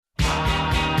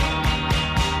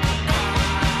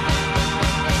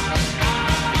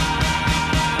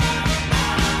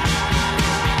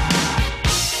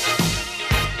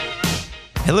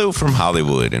Hello from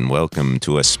Hollywood, and welcome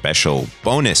to a special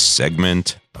bonus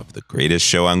segment of the Greatest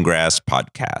Show on Grass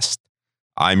podcast.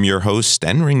 I'm your host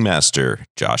and ringmaster,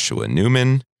 Joshua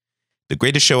Newman. The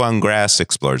Greatest Show on Grass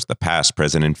explores the past,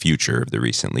 present, and future of the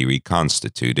recently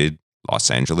reconstituted Los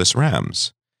Angeles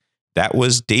Rams. That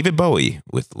was David Bowie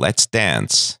with Let's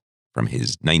Dance from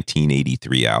his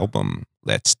 1983 album,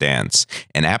 Let's Dance,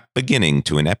 an apt beginning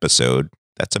to an episode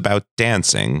that's about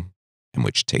dancing and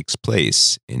which takes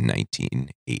place in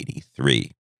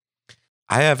 1983.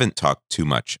 I haven't talked too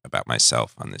much about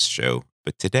myself on this show,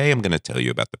 but today I'm going to tell you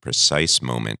about the precise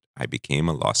moment I became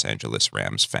a Los Angeles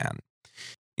Rams fan.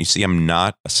 You see, I'm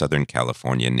not a Southern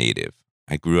California native.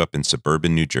 I grew up in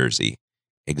suburban New Jersey,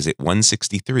 exit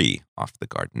 163 off the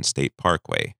Garden State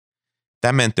Parkway.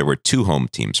 That meant there were two home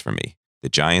teams for me, the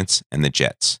Giants and the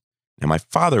Jets. Now, my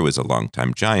father was a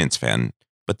longtime Giants fan,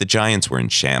 but the Giants were in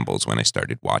shambles when I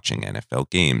started watching NFL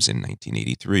games in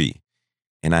 1983,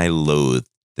 and I loathed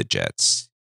the Jets,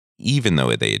 even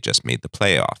though they had just made the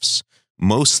playoffs,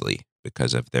 mostly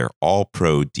because of their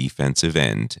all-pro defensive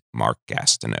end, Mark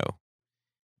Gastineau.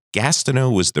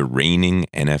 Gastineau was the reigning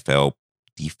NFL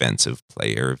Defensive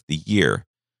Player of the Year,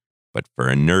 but for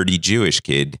a nerdy Jewish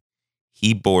kid,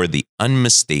 he bore the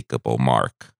unmistakable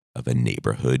mark of a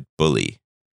neighborhood bully.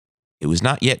 It was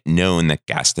not yet known that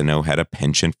Gastineau had a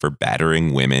penchant for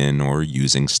battering women or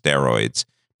using steroids,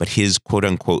 but his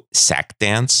quote-unquote sack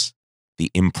dance,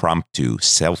 the impromptu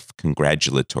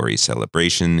self-congratulatory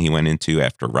celebration he went into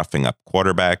after roughing up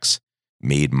quarterbacks,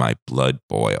 made my blood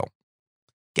boil.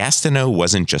 Gastineau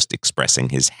wasn't just expressing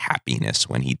his happiness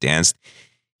when he danced.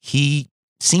 He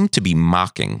seemed to be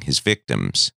mocking his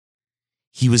victims.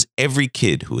 He was every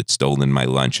kid who had stolen my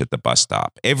lunch at the bus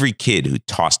stop, every kid who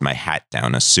tossed my hat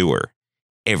down a sewer,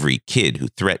 every kid who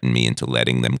threatened me into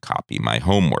letting them copy my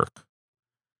homework.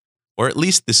 Or at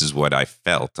least this is what I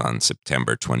felt on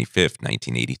September 25th,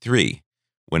 1983,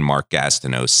 when Mark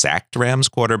Gastineau sacked Rams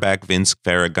quarterback Vince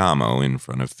Ferragamo in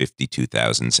front of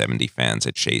 52,070 fans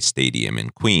at Shea Stadium in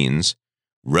Queens,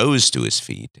 rose to his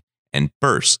feet, and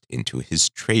burst into his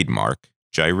trademark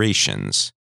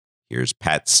gyrations. Here's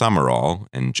Pat Summerall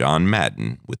and John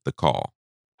Madden with the call.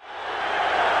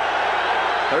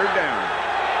 Third down.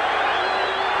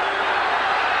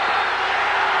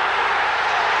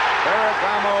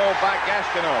 Ferragamo by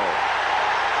Gastineau.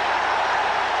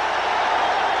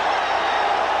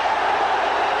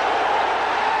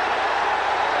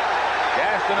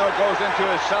 Gastineau goes into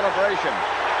his celebration,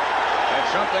 and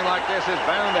something like this is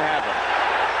bound to happen.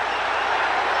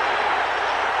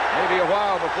 Maybe a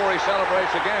while before he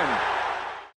celebrates again.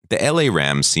 The LA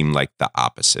Rams seemed like the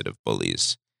opposite of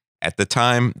bullies. At the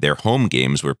time, their home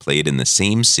games were played in the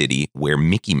same city where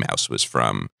Mickey Mouse was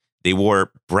from. They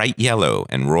wore bright yellow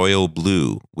and royal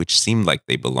blue, which seemed like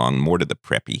they belonged more to the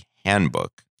preppy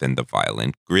handbook than the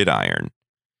violent gridiron.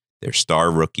 Their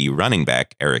star rookie running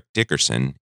back, Eric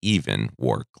Dickerson, even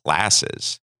wore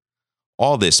glasses.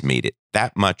 All this made it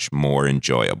that much more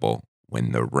enjoyable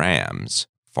when the Rams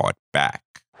fought back.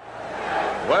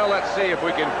 Well, let's see if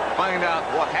we can find out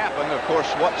what happened. Of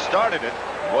course, what started it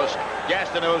was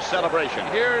Gastineau's celebration.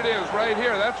 Here it is, right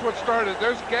here. That's what started.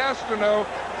 There's Gastineau,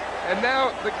 and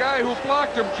now the guy who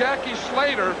blocked him, Jackie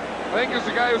Slater, I think is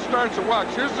the guy who starts it. Watch.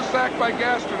 Here's the sack by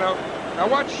Gastineau. Now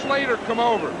watch Slater come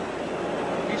over.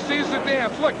 He sees the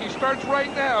dance. Look, he starts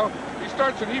right now. He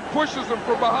starts and he pushes him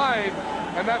from behind,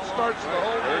 and that starts the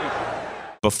whole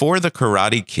thing. Before the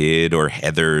Karate Kid or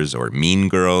Heathers or Mean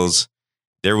Girls,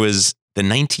 there was the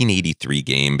 1983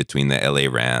 game between the LA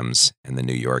Rams and the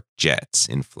New York Jets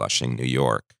in Flushing, New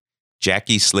York.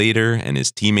 Jackie Slater and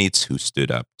his teammates who stood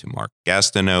up to Mark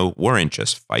Gastineau weren't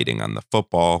just fighting on the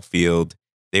football field,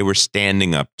 they were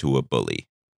standing up to a bully.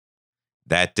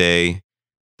 That day,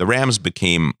 the Rams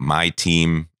became my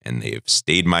team, and they've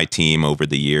stayed my team over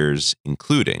the years,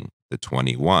 including the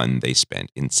 21 they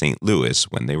spent in St. Louis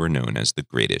when they were known as the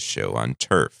Greatest Show on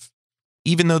Turf.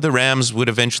 Even though the Rams would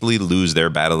eventually lose their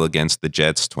battle against the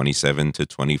Jets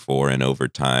 27-24 in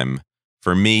overtime,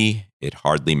 for me, it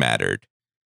hardly mattered.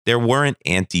 There weren't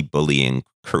anti-bullying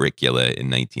curricula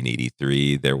in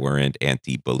 1983. There weren't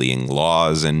anti-bullying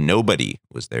laws, and nobody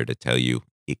was there to tell you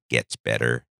it gets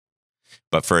better.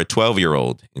 But for a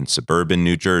 12-year-old in suburban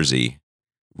New Jersey,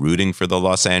 rooting for the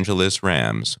Los Angeles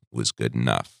Rams was good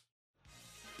enough.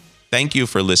 Thank you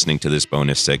for listening to this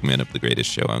bonus segment of the Greatest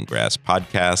Show on Grass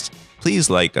podcast. Please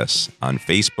like us on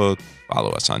Facebook,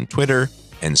 follow us on Twitter,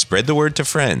 and spread the word to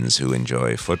friends who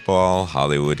enjoy football,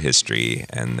 Hollywood history,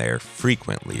 and their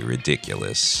frequently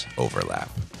ridiculous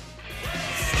overlap.